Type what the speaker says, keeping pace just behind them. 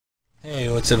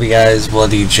Hey, what's up you guys,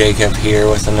 Bloody Jacob here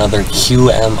with another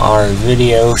QMR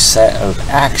video set of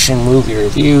action movie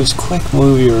reviews, quick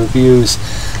movie reviews,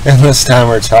 and this time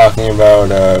we're talking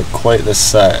about quite the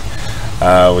set.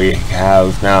 We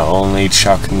have not only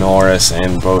Chuck Norris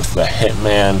in both the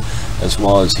Hitman as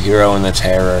well as Hero and the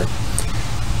Terror,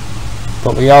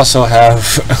 but we also have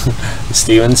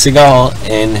Steven Seagal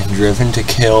in Driven to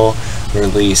Kill,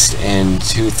 released in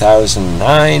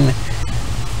 2009.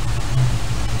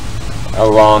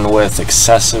 Along with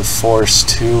Excessive Force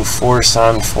 2, Force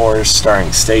on Force,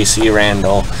 starring Stacey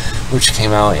Randall, which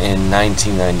came out in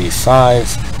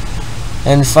 1995.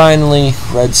 And finally,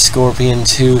 Red Scorpion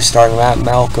 2, starring Matt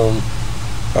McCallum,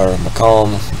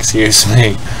 excuse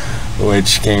me,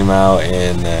 which came out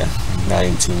in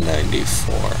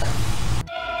 1994.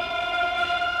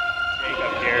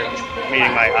 Jacob here,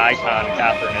 meeting my icon,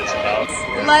 Catherine Isabel.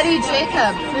 Bloody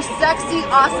Jacob, for sexy,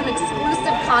 awesome,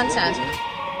 exclusive content.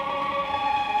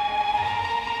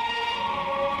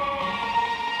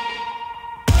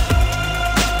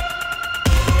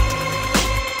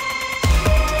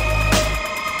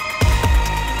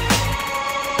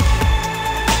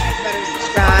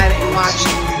 Subscribe and watch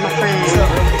my friend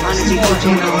on the YouTube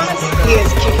channel. He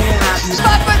is kicking ass.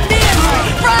 Fuck with me and my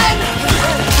friend!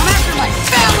 I'm after my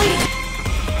family!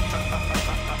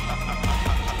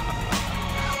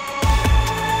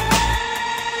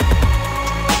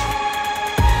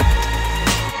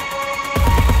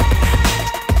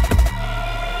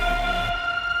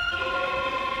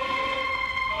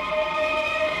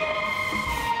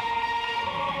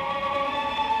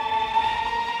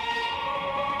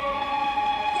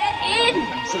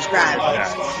 Subscribe.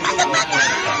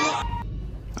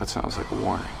 That sounds like a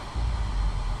warning.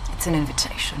 It's an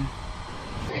invitation.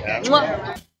 Yeah.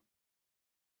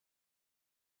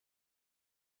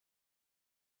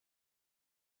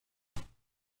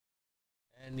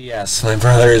 And yes, my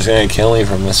brother is going to kill me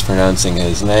for mispronouncing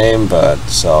his name, but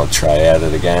so I'll try at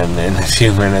it again in a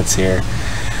few minutes here.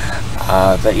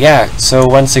 But yeah, so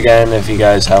once again, if you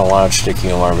guys haven't watched a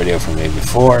QMR video from me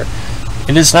before,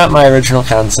 it is not my original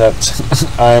concept.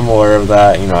 I am aware of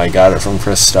that. You know, I got it from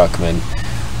Chris Stuckman.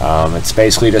 It's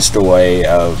basically just a way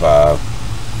of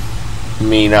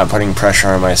me not putting pressure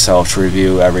on myself to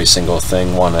review every single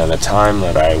thing one at a time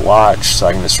that I watch, so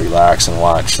I can just relax and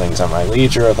watch things at my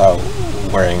leisure without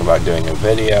worrying about doing a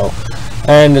video.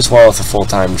 And as well, with a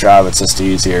full-time job, it's just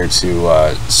easier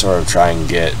to sort of try and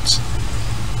get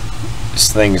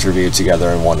things reviewed together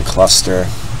in one cluster.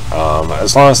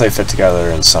 As long as they fit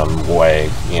together in some way,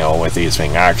 you know, with these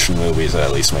being action movies, it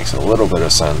at least makes a little bit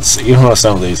of sense, even though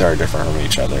some of these are different from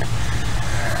each other.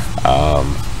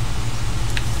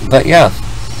 But yeah,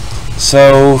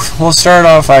 so we'll start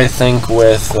off, I think,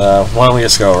 with, why don't we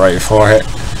just go right for it,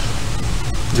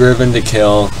 Driven to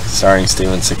Kill, starring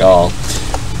Steven Seagal,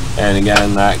 and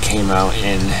again, that came out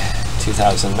in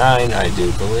 2009, I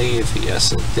do believe.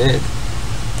 Yes, it did.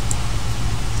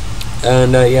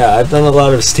 And yeah, I've done a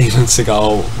lot of Steven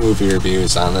Seagal movie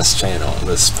reviews on this channel at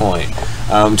this point,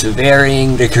 to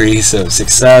varying degrees of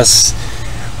success,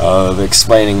 of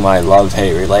explaining my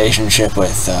love-hate relationship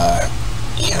with,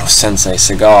 you know, Sensei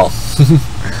Seagal.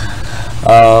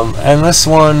 And this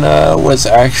one was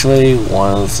actually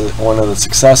one of the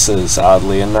successes,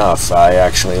 oddly enough. I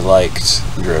actually liked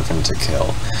Driven to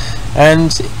Kill.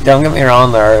 And don't get me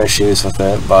wrong, there are issues with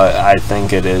it, but I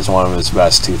think it is one of his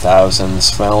best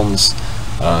 2000s films.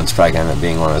 It's probably going to end up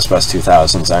being one of his best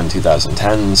 2000s and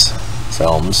 2010s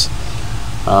films.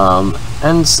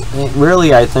 And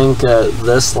really, I think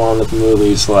this, along with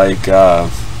movies like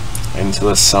Into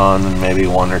the Sun and maybe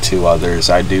one or two others,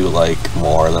 I do like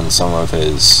more than some of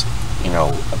his, you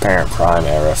know, apparent prime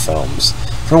era films,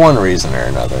 for one reason or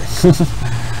another.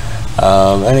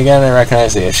 And again, I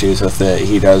recognize the issues with it.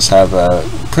 He does have a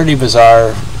pretty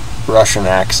bizarre Russian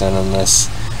accent in this.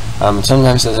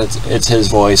 Sometimes it's his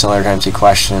voice, and other times you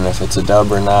question if it's a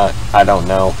dub or not. I don't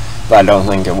know, but I don't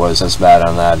think it was as bad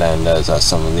on that end as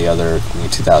some of the other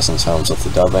 2000s films with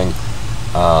the dubbing.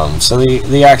 So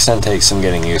the accent takes some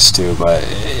getting used to, but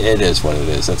it is what it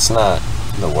is. It's not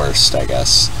the worst, I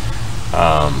guess.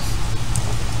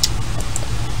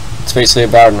 It's basically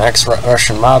about an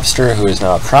ex-Russian mobster who is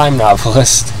now a crime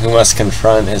novelist who must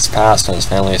confront his past when his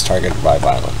family is targeted by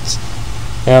violence.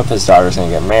 Yep, his daughter's going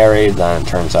to get married, then it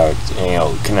turns out, you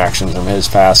know, connections from his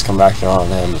past come back to haunt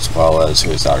him, as well as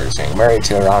who his daughter's getting married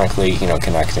to, ironically, you know,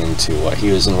 connecting to what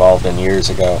he was involved in years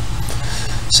ago.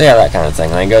 So yeah, that kind of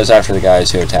thing. And he goes after the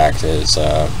guys who attacked his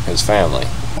family.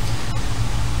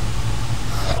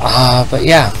 But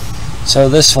yeah. So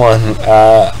this one,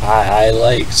 I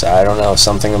liked, I don't know,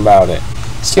 something about it.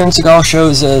 Steven Seagal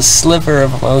shows a sliver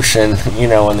of emotion, you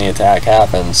know, when the attack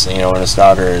happens. You know, when his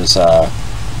daughter is,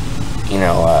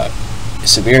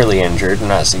 severely injured. I'm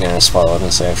not going to spoil it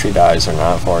and say if she dies or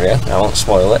not for you. I won't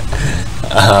spoil it.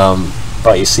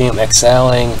 But you see him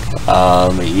exhaling.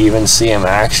 You even see him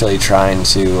actually trying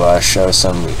to show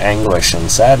some anguish and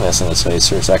sadness in his face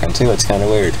for a second too. It's kind of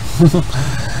weird.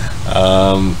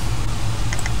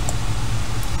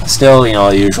 Still, you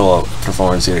know, the usual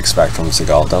performance you'd expect from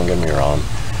Seagal, don't get me wrong.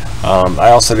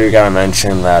 I also do gotta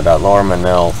mention that Laura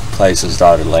Manil plays his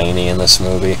daughter Lainey in this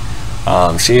movie.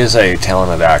 She is a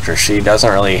talented actress. She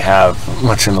doesn't really have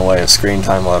much in the way of screen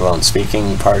time, let alone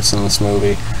speaking parts in this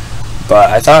movie. But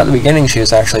I thought at the beginning she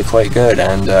was actually quite good,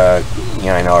 and you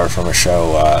know, I know her from a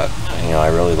show you know, I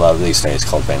really love these days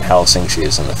called Van Helsing. She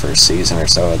is in the first season or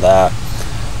so of that.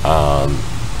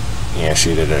 You know,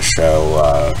 she did a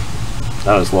show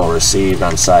that was well received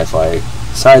on Sci-Fi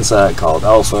besides that called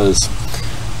Alphas.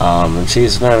 And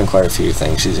she's been in quite a few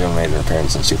things. She's even made an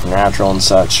appearance in Supernatural and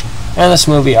such. And this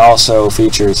movie also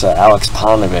features Alex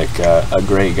Ponovic, a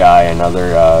great guy,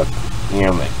 another you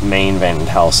know, main Van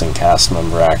Helsing cast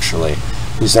member actually.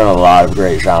 He's done a lot of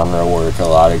great genre work, a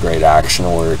lot of great action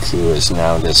work, who is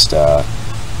now just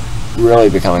really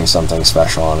becoming something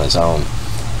special on his own.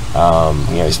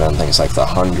 You know, he's been in things like The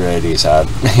 100, he's had,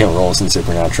 you know, roles in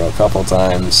Supernatural a couple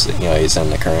times, you know, he's in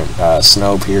the current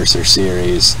Snowpiercer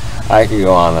series. I could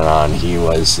go on and on. He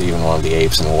was even one of the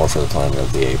apes in War for the Planet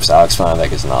of the Apes. Alex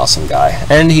Ponovic is an awesome guy,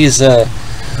 and he's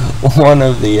one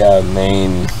of the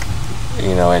main,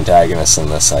 you know, antagonists in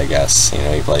this, I guess. You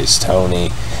know, he plays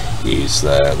Tony. He's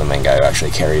the main guy who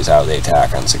actually carries out the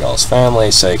attack on Seagal's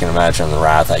family, so you can imagine the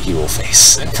wrath that he will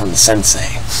face from the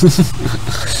sensei.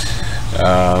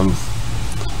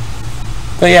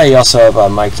 But yeah, you also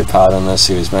have Mike DePod in this,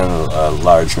 who's been in a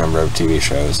large number of TV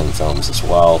shows and films as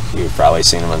well. You've probably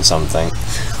seen him in something.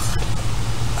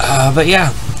 But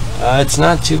yeah, it's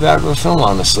not too bad of a film,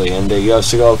 honestly. And you have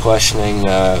Seagal questioning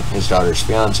his daughter's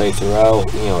fiance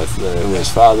throughout, you know, with who his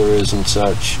father is and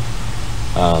such.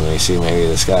 You see maybe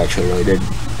this guy actually really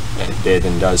did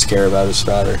and does care about his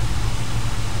daughter.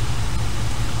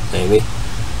 Maybe.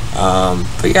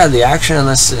 But yeah, the action in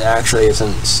this actually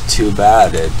isn't too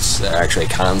bad. It's actually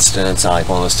constant. It's not like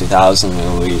one of those 2000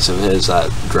 movies of his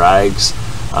that drags.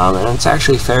 And it's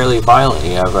actually fairly violent.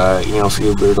 You have you know, a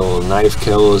few brutal knife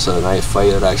kills, a knife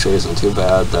fight that actually isn't too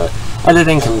bad. The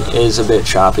editing is a bit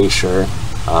choppy, sure,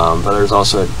 but there's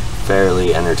also a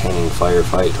fairly entertaining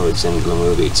firefight towards the end of the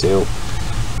movie too.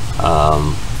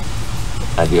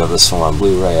 I do have this film on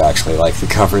Blu-ray. I actually like the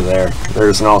cover there.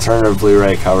 There's an alternative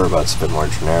Blu-ray cover, but it's a bit more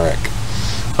generic.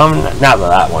 Not that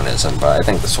that one isn't, but I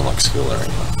think this one looks cooler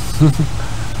anyway.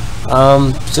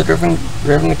 So Driven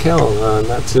to Kill,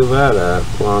 not too bad.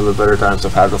 One of the better times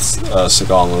I've had with a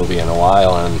Seagal movie in a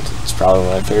while, and it's probably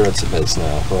one of my favorites of his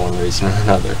now, for one reason or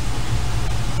another.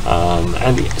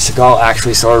 And Seagal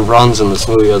actually sort of runs in this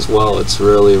movie as well. It's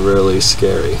really, really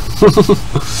scary.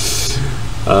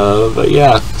 But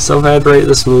yeah, so if I had to rate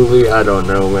this movie, I don't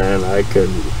know, man. I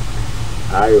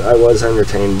was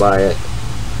entertained by it.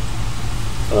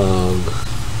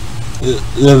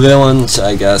 The villains,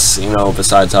 I guess, you know,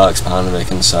 besides Alex Ponovic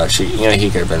and such, you know,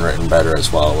 he could have been written better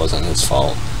as well. It wasn't his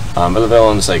fault. But the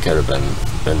villains, they could have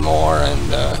been more,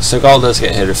 and Seagal does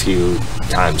get hit a few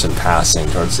times in passing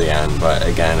towards the end, but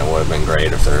again, it would have been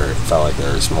great if there felt like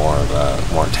there was more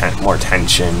of more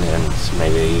tension, and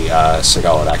maybe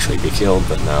Seagal would actually be killed,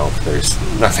 but no, there's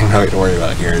nothing really to worry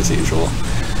about here as usual.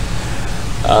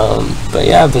 But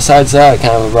yeah, besides that,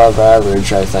 kind of above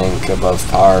average, I think, above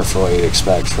par for what you'd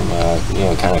expect from a, you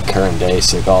know, kind of current day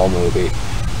Seagal movie.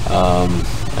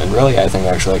 And really, I think I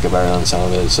actually like it better than some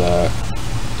of his,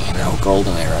 you know,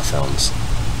 golden era films.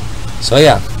 So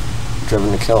yeah,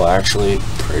 Driven to Kill, actually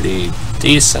pretty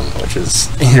decent, which is,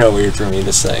 you know, weird for me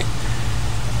to say.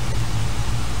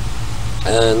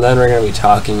 And then we're going to be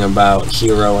talking about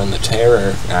Hero and the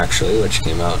Terror, actually, which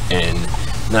came out in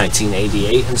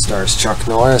 1988 and stars Chuck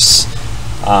Norris,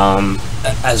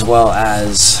 as well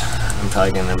as, I'm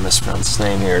probably going to mispronounce his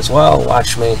name here as well,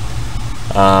 watch me.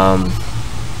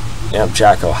 Yep,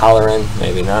 Jack O'Halloran,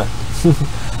 maybe not.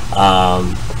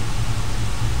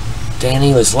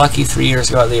 Danny was lucky 3 years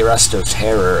ago at the arrest of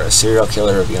Terror, a serial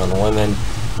killer of young women.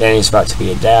 Danny's about to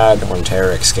be a dad when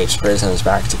Terror escapes prison and is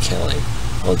back to killing.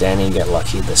 Will Danny get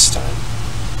lucky this time?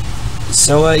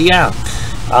 So, yeah.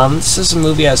 This is a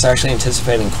movie I was actually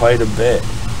anticipating quite a bit.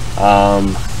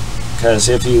 Because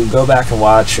if you go back and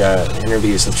watch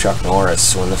interviews with Chuck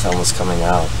Norris when the film was coming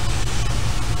out,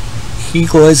 he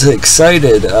was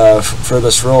excited for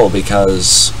this role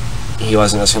because he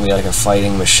wasn't just going to be like a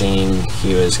fighting machine.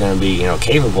 He was going to be, you know,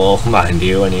 capable, mind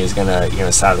you, and he was going to, you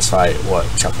know, satisfy what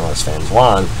Chuck Norris fans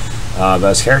want. But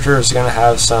his character is going to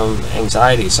have some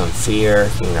anxiety, some fear,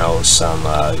 you know, some,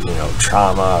 you know,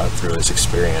 trauma through his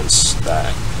experience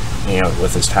that, you know,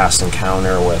 with his past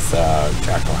encounter with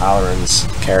Jack O'Halloran's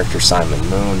character, Simon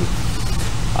Moon.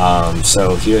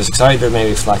 So he was excited to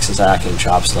maybe flex his acting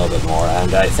chops a little bit more,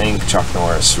 and I think Chuck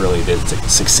Norris really did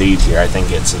succeed here. I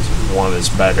think it's one of his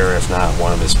better, if not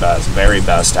one of his best, very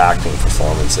best acting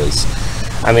performances.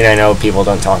 I mean, I know people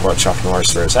don't talk about Chuck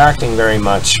Norris for his acting very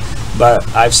much, but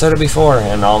I've said it before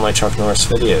in all my Chuck Norris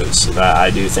videos that I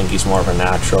do think he's more of a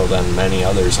natural than many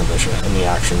others in the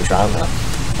action genre.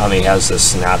 He has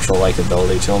this natural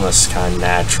likability to him, this kind of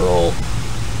natural,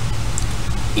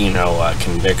 you know,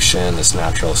 conviction, this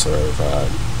natural sort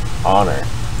of honor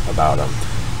about him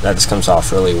that just comes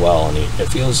off really well, and it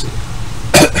feels,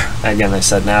 again, I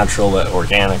said natural, but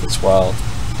organic as well.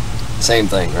 Same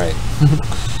thing, right?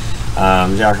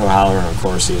 Jack O'Halloran, of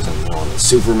course, he was in one of the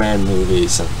Superman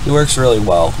movies, and he works really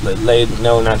well. They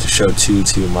know not to show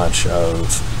too much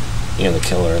of, you know, the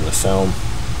killer in the film.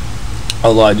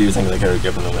 Although I do think they could have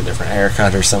given him a different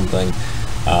haircut or something.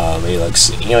 He looks,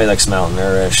 you know, he looks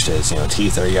malnourished. His, you know,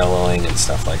 teeth are yellowing and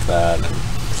stuff like that.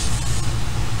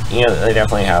 And, you know, they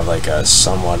definitely have like a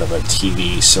somewhat of a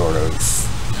TV sort of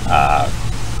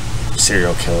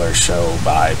serial killer show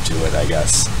vibe to it, I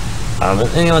guess. And,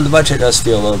 you know, the budget does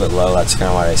feel a little bit low. That's kind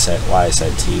of why I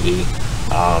said TV.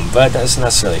 But it doesn't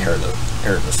necessarily hurt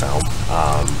the film.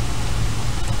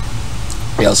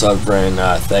 We also have Bryn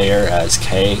Thayer as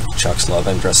Kay, Chuck's love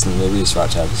interest in the movie. He's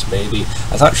about to have his baby.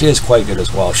 I thought she is quite good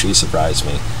as well. She surprised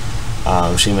me.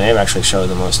 She may have actually showed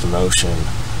the most emotion,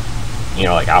 you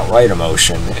know, like outright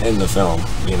emotion in the film,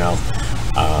 you know.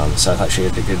 So I thought she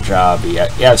did a good job. You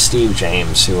have Steve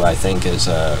James, who I think is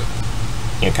you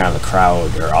know, kind of a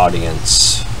crowd or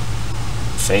audience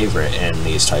favorite in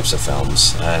these types of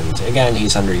films. And again,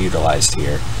 he's underutilized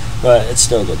here, but it's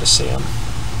still good to see him.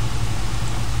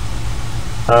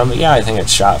 Yeah, I think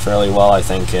it's shot fairly well. I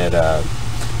think it,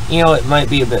 you know, it might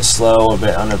be a bit slow, a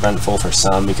bit uneventful for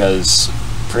some, because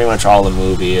pretty much all the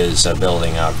movie is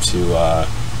building up to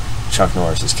Chuck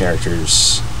Norris's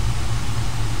character's,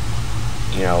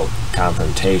 you know,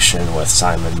 confrontation with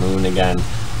Simon Moon again.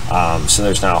 So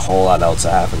there's not a whole lot else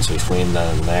that happens between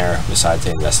then and there, besides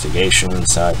the investigation and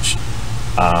such.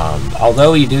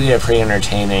 Although you do get a pretty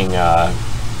entertaining,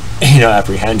 you know,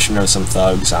 apprehension of some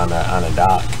thugs on a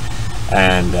dock.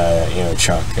 And, you know,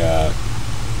 Chuck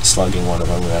slugging one of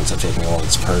them, who ends up taking a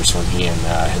woman's purse when he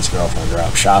and his girlfriend are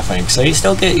out shopping. So you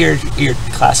still get your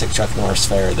classic Chuck Norris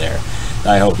fare there that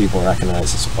I hope people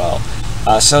recognize as well.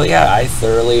 So yeah, I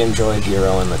thoroughly enjoyed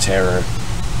Hero and the Terror.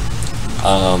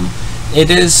 It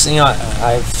is, you know,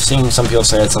 I've seen some people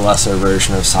say it's a lesser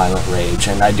version of Silent Rage,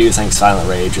 and I do think Silent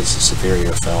Rage is a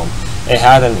superior film. It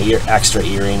had an extra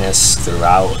eeriness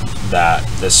throughout that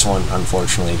this one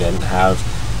unfortunately didn't have.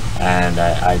 And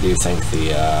I do think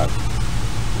the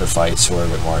fights were a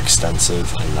bit more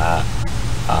extensive in that.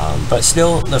 But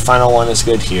still, the final one is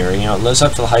good here. You know, it lives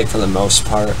up to the hype for the most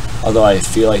part, although I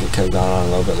feel like it could have gone on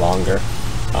a little bit longer.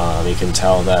 You can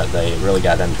tell that they really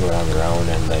got into it on their own,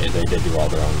 and they did do all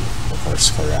their own, of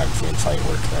course, choreography and fight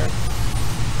work there.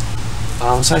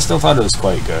 So I still thought it was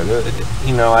quite good.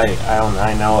 You know,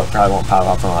 I know it probably won't pop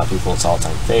up on a lot of people's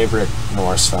all-time favorite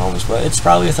Norris films, but it's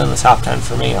probably within the top 10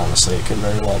 for me, honestly. It could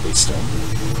very well be still.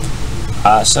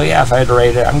 So yeah, if I had to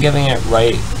rate it, I'm giving it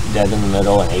right dead in the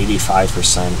middle, an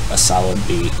 85%, a solid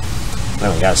B.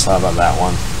 Then we got to about that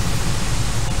one.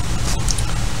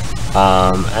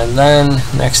 And then,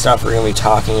 next up, we're going to be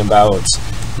talking about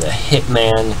the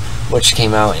Hitman, which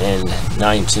came out in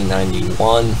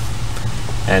 1991.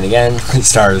 And again, it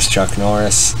stars Chuck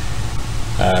Norris,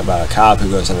 about a cop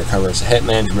who goes undercover as a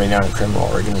hitman to bring down a criminal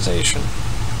organization.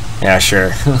 Yeah,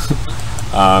 sure.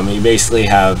 You basically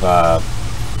have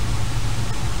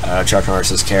Chuck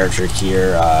Norris's character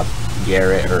here,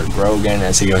 Garrett, or Grogan,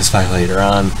 as he goes by later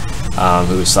on,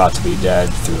 who is thought to be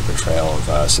dead through the betrayal of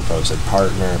a supposed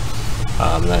partner.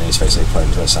 And then he's basically put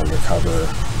into this undercover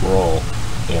role,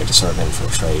 you know, to sort of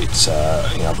infiltrate,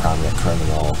 you know, a prominent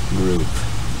criminal group,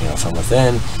 you know, from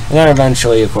within, and then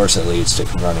eventually, of course, it leads to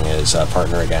confronting his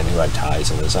partner again, who had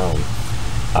ties of his own.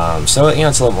 So, you know,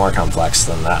 it's a little more complex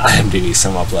than that IMDb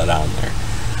sum up let on there.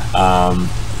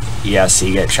 Yes,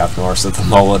 you get Chuck Norris with the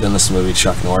mullet in this movie.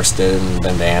 Chuck Norris did, and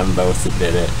Van Damme both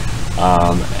did it.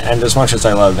 And as much as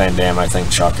I love Van Damme, I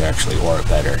think Chuck actually wore it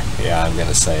better. Yeah, I'm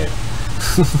gonna say it.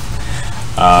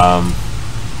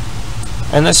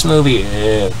 And this movie,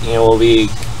 you know,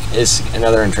 is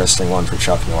another interesting one for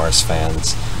Chuck Norris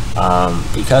fans.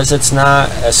 because it's not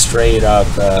a straight up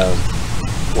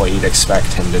what you'd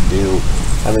expect him to do.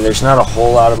 I mean, there's not a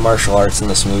whole lot of martial arts in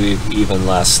this movie, even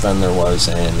less than there was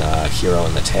in Hero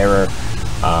and the Terror.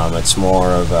 It's more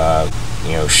of a,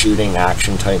 you know, shooting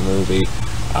action type movie.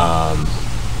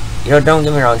 You know, don't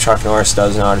get me wrong, Chuck Norris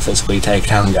does know how to physically take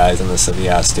down guys in this if he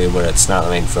has to, but it's not the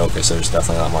main focus. There's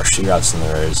definitely a lot more shootouts than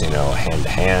there is, you know,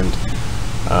 hand-to-hand.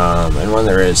 And when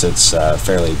there is, it's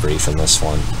fairly brief in this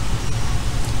one.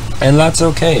 And that's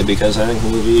okay, because I think the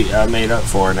movie made up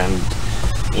for it, and,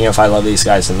 you know, if I love these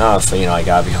guys enough, you know, I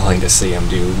gotta be willing to see them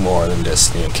do more than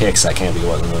just, you know, kicks. That can't be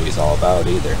what the movie's all about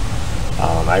either.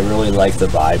 I really like the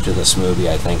vibe to this movie.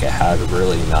 I think it had a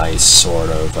really nice sort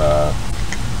of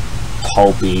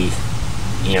pulpy,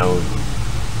 you know,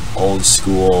 old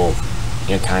school,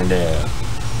 you know, kind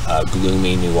of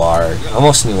gloomy noir,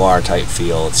 almost noir type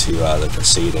feel to the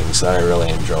proceedings that I really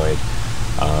enjoyed.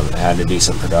 It had a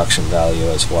decent production value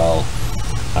as well.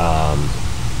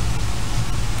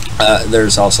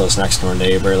 There's also this next door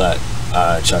neighbor that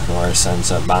Chuck Norris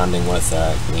ends up bonding with,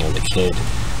 you know, the kid.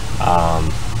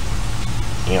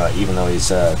 You know, even though he's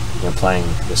you know, playing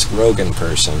this Rogan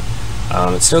person,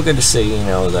 it's still good to see, you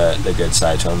know, the good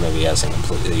side to him. Maybe he hasn't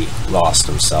completely lost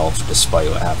himself despite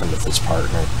what happened with his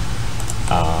partner.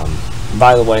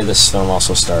 By the way, this film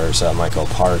also stars Michael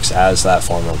Parks as that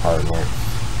former partner,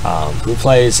 who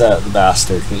plays the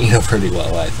bastard, you know, pretty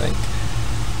well, I think.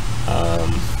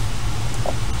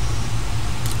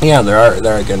 Yeah, there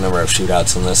are a good number of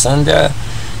shootouts in this, and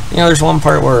you know, there's one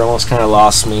part where it almost kind of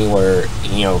lost me, where,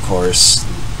 you know, of course,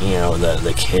 you know,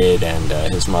 the kid and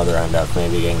his mother end up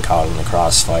maybe getting caught in the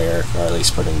crossfire, or at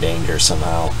least put in danger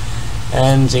somehow.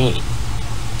 And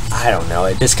I don't know,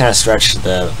 it just kind of stretched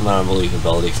the amount of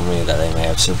believability for me that they may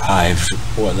have survived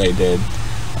what they did,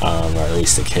 or at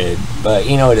least the kid. But,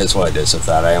 you know, it is what it is with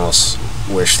that. I almost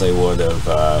wish they would have,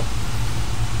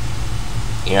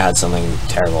 you know, had something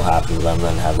terrible happen to them,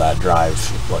 then have that drive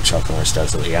what Chuck Norris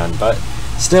does at the end. But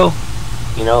still,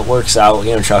 you know, it works out.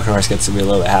 You know, Chuck Norris gets to be a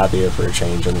little bit happier for a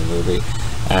change in the movie,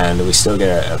 and we still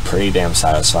get a pretty damn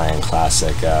satisfying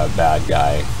classic bad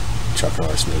guy Chuck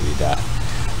Norris movie death.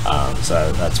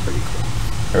 So that's pretty cool.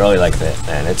 I really like that,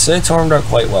 and it's warmed up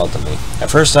quite well to me. At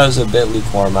first I was a bit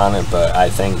lukewarm on it, but I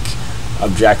think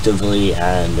objectively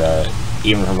and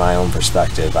even from my own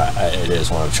perspective, it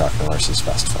is one of Chuck Norris's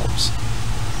best films.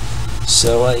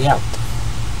 So yeah,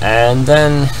 and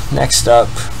then next up,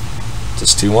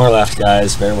 just two more left,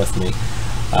 guys, bear with me.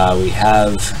 We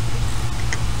have,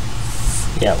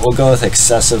 yeah, we'll go with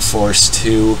Excessive Force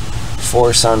 2,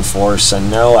 Force on Force.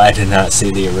 And no, I did not see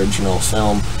the original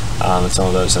film. It's one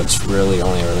of those that's really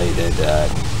only related,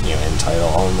 you know, in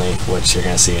title only, which you're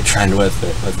going to see a trend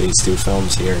with these two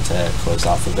films here to close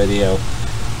off the video.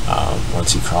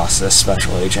 Once you cross this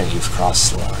special agent, you've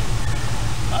crossed the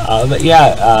line. But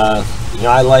yeah, you know,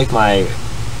 I like my,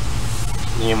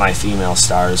 you know, my female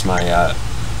stars, my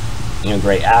you know,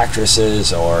 great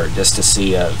actresses, or just to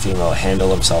see a female handle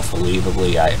himself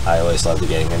believably. I always love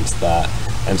getting into that,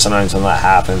 and sometimes when that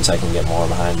happens, I can get more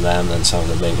behind them than some of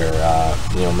the bigger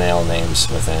you know, male names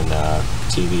within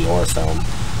TV or film.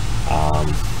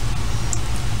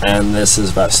 And this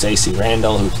is about Stacey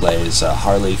Randall, who plays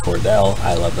Harley Cordell.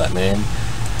 I love that name.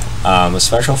 A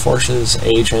special forces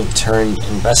agent turned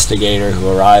investigator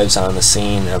who arrives on the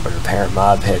scene of an apparent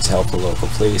mob hit to help the local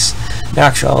police. In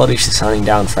actuality, she's hunting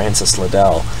down Francis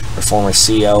Liddell, her former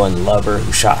CO and lover,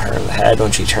 who shot her in the head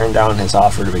when she turned down his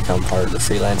offer to become part of the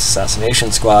freelance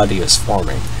assassination squad he was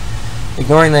forming.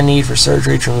 Ignoring the need for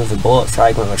surgery to remove the bullet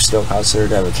fragment, which still caused her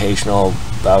to have occasional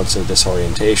bouts of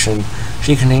disorientation,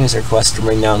 she continues her quest to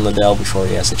bring down Liddell before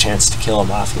he has a chance to kill a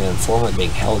mafia informant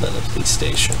being held at the police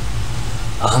station.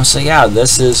 So yeah,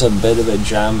 this is a bit of a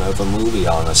gem of a movie,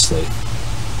 honestly.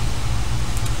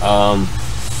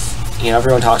 You know,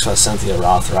 everyone talks about Cynthia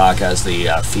Rothrock as the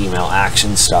female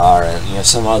action star, and, you know,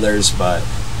 some others, but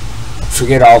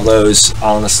forget all those.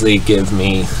 Honestly, give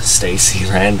me Stacey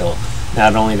Randall.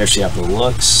 Not only does she have the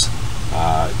looks,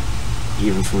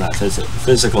 even from that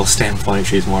physical standpoint,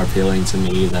 she's more appealing to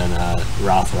me than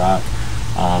Rothrock,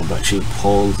 but she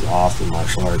pulled off the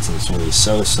martial arts in this movie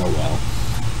so well.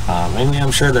 I mean,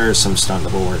 I'm sure there's some stunt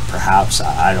double work, perhaps.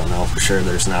 I don't know for sure.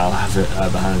 There's not a lot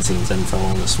of behind-the-scenes info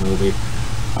on this movie.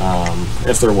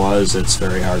 If there was, it's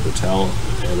very hard to tell.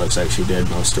 It looks like she did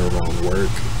most of her own work,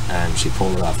 and she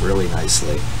pulled it off really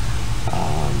nicely.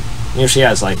 You know, she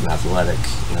has like an athletic,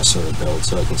 you know, sort of build,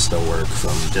 so it can still work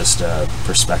from just a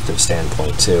perspective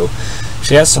standpoint too.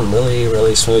 She has some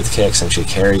really smooth kicks, and she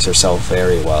carries herself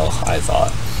very well, I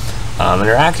thought. And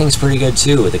her acting's pretty good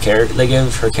too. They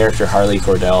give her character Harley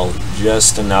Cordell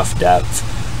just enough depth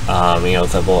You know,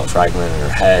 with a bullet fragment in her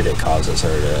head, it causes her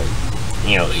to,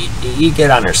 you know, you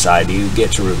get on her side. You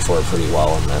get to root for her pretty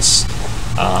well in this.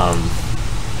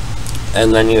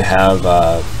 And then you have,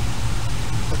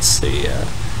 let's see,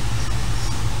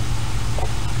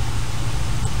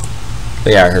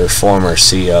 yeah, her former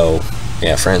CO,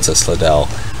 yeah, Francis Liddell.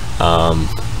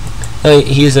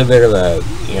 He's a bit of a,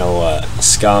 you know,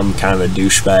 scum, kind of a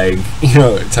douchebag, you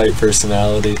know, type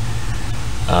personality.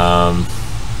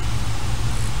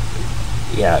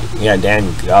 Yeah,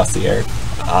 Dan Gauthier.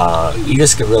 You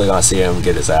just really want to see him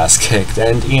get his ass kicked,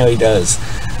 and you know he does.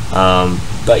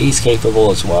 But he's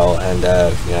capable as well, and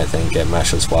you know, I think it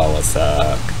meshes well with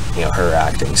you know, her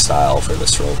acting style for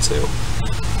this role too.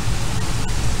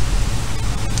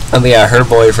 Yeah, her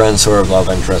boyfriend, sort of love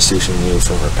interest who she knew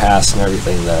from her past and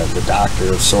everything, the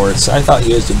doctor of sorts, I thought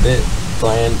he was a bit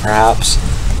bland, perhaps.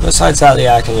 Besides that, the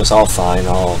acting was all fine,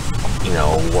 all, you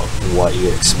know, what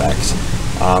you'd expect.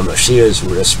 She is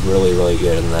just really, really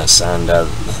good in this, and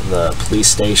the police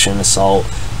station assault,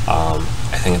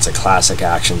 I think it's a classic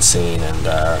action scene, and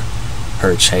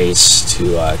her chase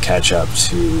to catch up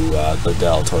to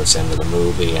Liddell towards the end of the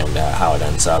movie, and how it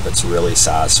ends up, it's really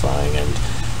satisfying, and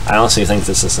I honestly think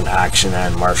this is an action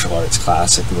and martial arts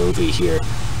classic movie here.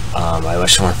 I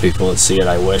wish more people would see it.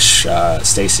 I wish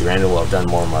Stacey Randall would have done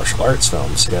more martial arts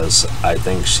films, because I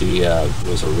think she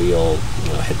was a real,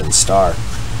 you know, hidden star.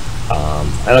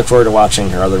 I look forward to watching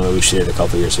her other movie she did a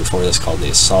couple years before this called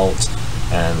The Assault,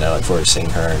 and I look forward to seeing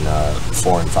her in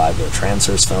 4 and 5 of the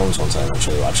Trancers films once I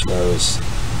eventually watch those.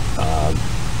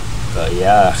 But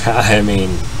yeah, I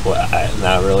mean,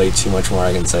 not really too much more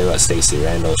I can say about Stacey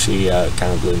Randall. She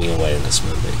kind of blew me away in this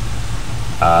movie.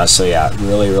 So yeah,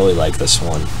 really, really like this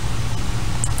one.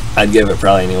 I'd give it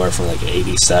probably anywhere from like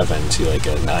 87 to like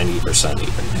a 90%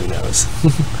 even, who knows.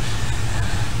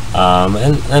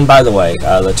 And by the way,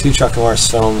 the 2 Chuck Norris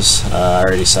films, I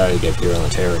already decided to give Hero and the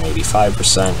Terror an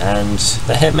 85%, and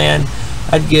the Hitman,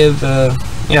 I'd give,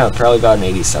 yeah, probably about an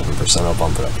 87%, I'll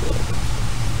bump it up a little bit.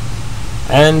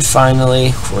 And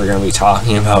finally, we're going to be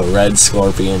talking about Red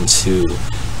Scorpion 2,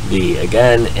 the,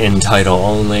 again, in title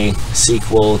only,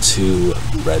 sequel to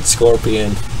Red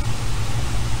Scorpion.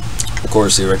 Of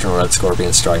course, the original Red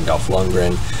Scorpion starring Dolph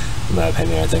Lundgren. In my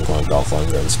opinion, I think one of Dolph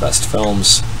Lundgren's best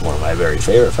films, one of my very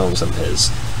favorite films of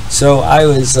his. So I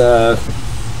was,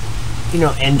 you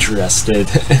know, interested,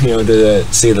 you know, to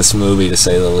see this movie, to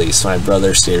say the least. My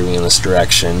brother steered me in this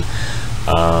direction.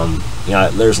 You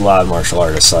know, there's a lot of martial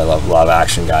artists I love, a lot of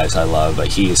action guys I love, but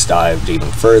he's dived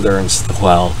even further into the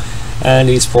well, and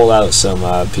he's pulled out some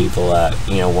people that,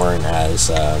 you know, weren't as,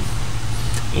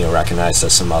 you know, recognized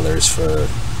as some others for,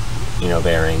 you know,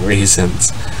 varying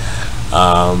reasons.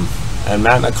 And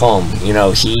Matt McComb, you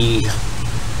know, he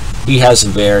has a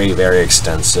very, very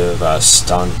extensive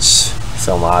stunts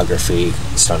filmography,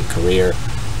 stunt career.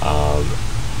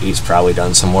 He's probably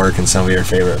done some work in some of your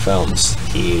favorite films.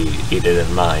 He did it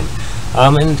in mine.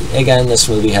 And again, this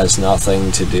movie has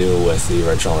nothing to do with the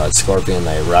original Red Scorpion.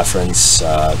 They reference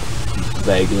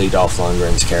vaguely Dolph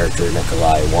Lundgren's character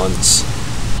Nikolai once,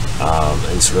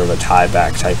 in sort of a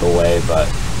tie-back type of way, but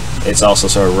it's also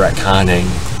sort of retconning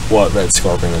what Red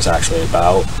Scorpion is actually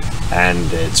about,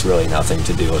 and it's really nothing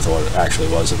to do with what it actually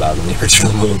was about in the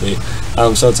original movie.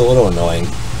 So it's a little annoying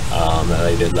that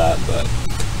they did that, but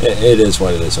it is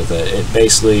what it is with it. It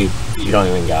basically, you don't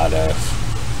even gotta,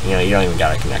 you know, you don't even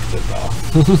gotta connect it at all.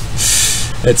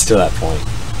 It's to that point.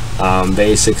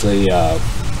 Basically, Matt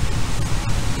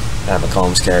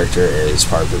McComb's character is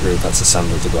part of the group that's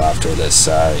assembled to go after this,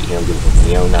 you know, group of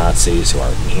neo-Nazis who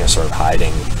are, you know, sort of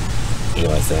hiding, you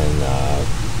know, within,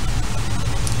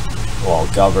 well,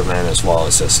 government as well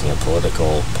as this, you know,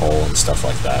 political pole and stuff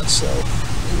like that. So,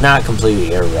 not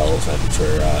completely irrelevant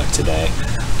for today.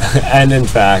 And in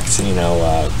fact, you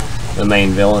know, the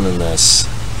main villain in this,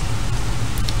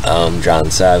 John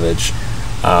Savage,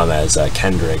 as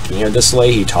Kendrick, you know, just the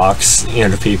way he talks, you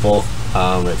know, to people,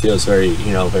 it feels very,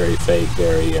 you know, very fake,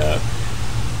 very, you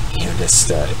know,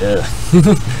 just,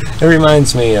 it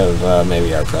reminds me of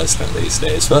maybe our president these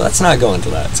days, but let's not go into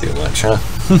that too much, huh?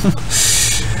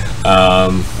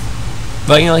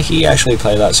 But, you know, he actually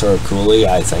played that sort of coolly.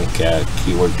 I think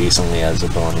he worked decently as a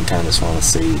villain. You kind of just want to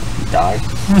see die.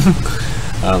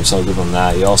 So I'll give him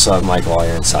that. You also have Michael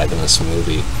Ironside in this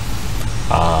movie.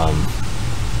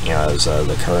 You know, as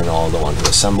the colonel, the one who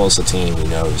assembles the team. He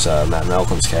knows Matt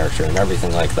Malcolm's character and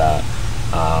everything like that.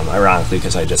 Ironically,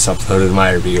 because I just uploaded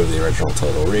my review of the original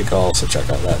Total Recall, so check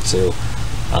out that too.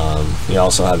 You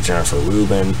also have Jennifer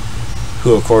Rubin,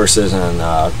 who of course is in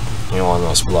you know, one of the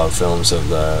most beloved films of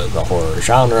the horror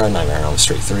genre, Nightmare on Elm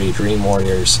Street 3, Dream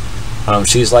Warriors.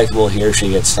 She's likable here. She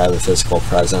gets to have a physical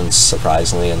presence,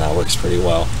 surprisingly, and that works pretty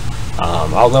well.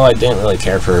 Although I didn't really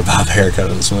care for her bob haircut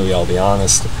in this movie, I'll be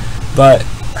honest. But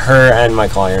her and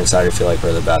Michael Ironside, I feel like,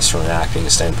 were the best from an acting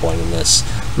standpoint in this.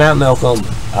 Matt Malcolm,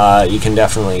 you can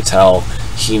definitely tell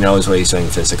he knows what he's doing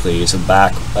physically. He's a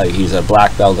black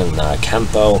belt in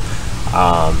Kempo,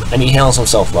 and he handles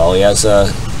himself well. He has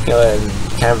a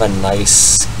kind of a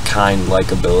nice, kind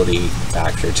likability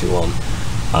factor to him.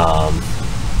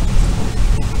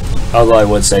 Although I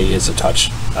would say he is a touch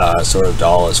sort of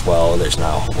dull as well. There's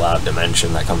not a whole lot of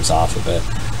dimension that comes off of it.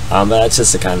 But that's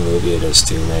just the kind of movie it is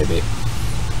too, maybe.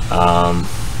 I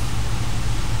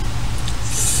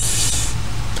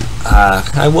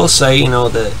will say,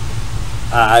 that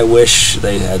I wish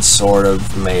they had sort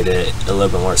of made it a little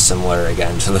bit more similar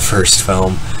again to the first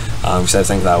film, because I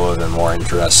think that would have been more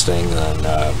interesting than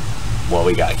what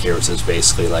we got here, which is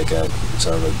basically like a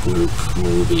sort of a group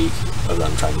movie of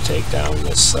them trying to take down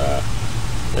this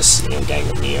gang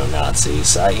of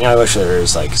neo-Nazis. I wish there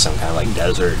was like some kind of like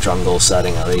desert jungle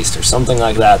setting at least, or something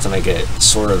like that, to make it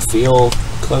sort of feel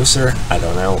closer. I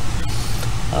don't know.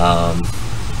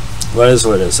 What is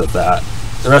with that?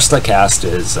 The rest of the cast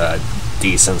is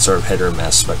decent, sort of hit or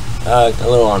miss, but a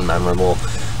little unmemorable.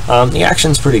 The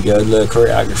action's pretty good. The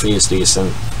choreography is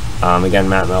decent. Again,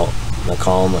 Matt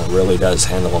Malcolm really does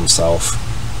handle himself.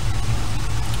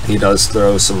 He does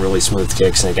throw some really smooth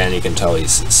kicks, and again, you can tell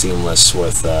he's seamless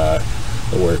with the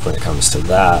work when it comes to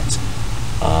that.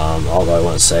 Although I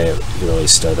wouldn't say he really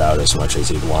stood out as much as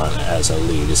you'd want as a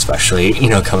lead, especially,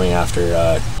 coming after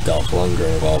Dolph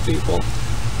Lundgren of all people.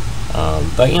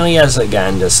 But, he has,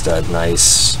 again, just a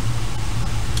nice,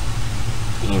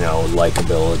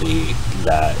 likability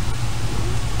that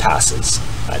passes,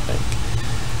 I think.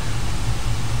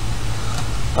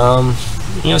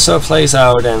 So it plays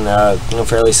out in,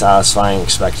 fairly satisfying,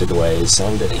 expected ways,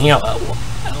 and,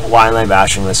 why am I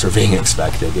bashing this for being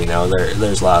expected?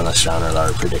 There's a lot in this genre that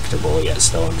are predictable, yet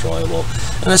still enjoyable,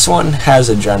 and this one has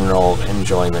a general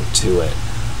enjoyment to it,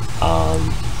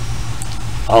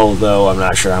 although I'm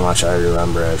not sure how much I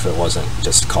remember if it wasn't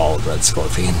just called Red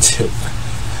Scorpion 2.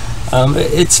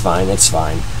 It's fine.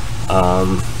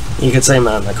 You could say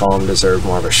Matt Malcolm deserved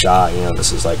more of a shot.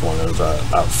 This is like one of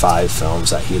about 5 films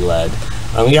that he led.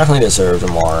 He definitely deserved a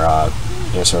more,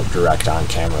 sort of direct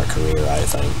on-camera career, I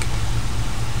think.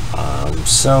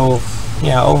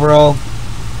 Overall,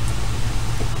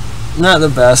 not the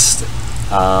best,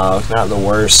 not the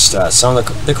worst. Some of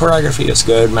the choreography is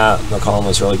good. Matt Malcolm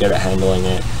was really good at handling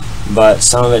it, but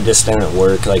some of it just didn't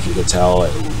work. Like you could tell,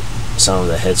 some of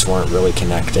the hits weren't really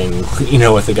connecting,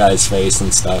 with the guy's face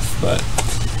and stuff. But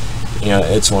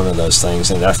it's one of those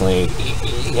things, and definitely,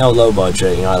 low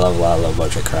budget. I love a lot of low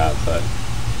budget crap, but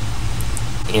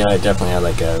it definitely had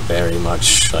like a very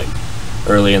much like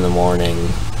early in the morning,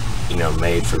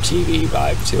 made for TV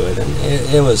vibe to it, and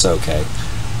it was okay.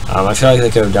 I feel like they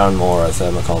could have done more with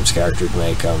McCollum's character to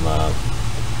make him,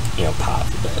 pop a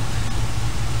bit.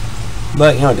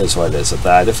 But it is what it is with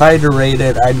that. If I had to rate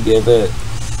it, I'd give it,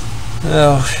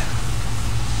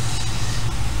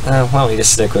 why don't we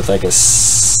just stick with like a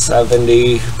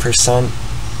 70%,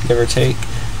 give or take.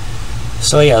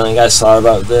 So yeah, let me guys thought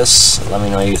about this. Let me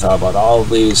know what you thought about all of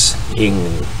these. You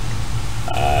can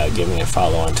give me a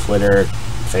follow on Twitter,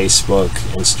 Facebook,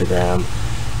 Instagram,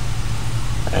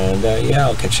 and yeah,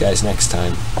 I'll catch you guys next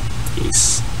time.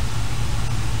 Peace.